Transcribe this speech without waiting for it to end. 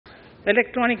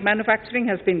Electronic manufacturing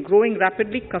has been growing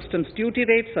rapidly. Customs duty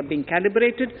rates are being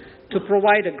calibrated to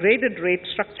provide a graded rate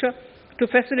structure to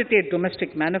facilitate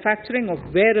domestic manufacturing of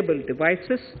wearable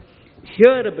devices,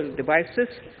 hearable devices,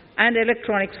 and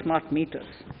electronic smart meters.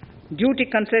 Duty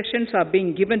concessions are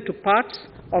being given to parts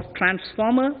of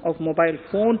transformer of mobile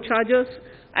phone chargers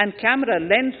and camera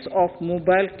lens of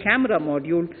mobile camera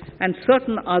module and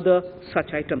certain other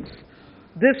such items.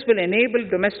 This will enable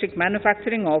domestic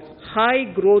manufacturing of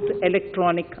high-growth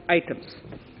electronic items.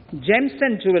 Gems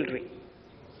and jewelry.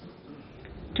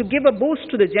 To give a boost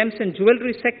to the gems and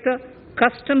jewelry sector,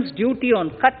 customs duty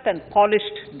on cut and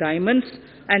polished diamonds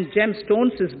and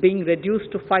gemstones is being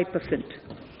reduced to 5%.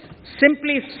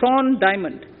 Simply sawn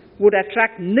diamond would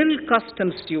attract nil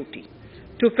customs duty.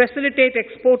 To facilitate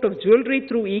export of jewelry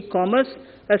through e-commerce,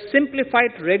 a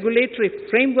simplified regulatory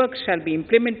framework shall be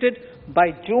implemented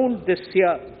by June this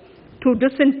year to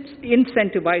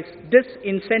disincentivize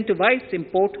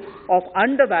import of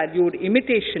undervalued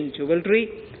imitation jewelry.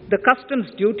 The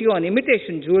customs duty on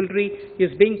imitation jewelry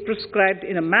is being prescribed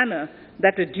in a manner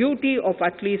that a duty of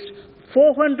at least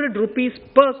 400 rupees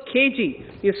per kg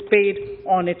is paid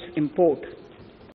on its import.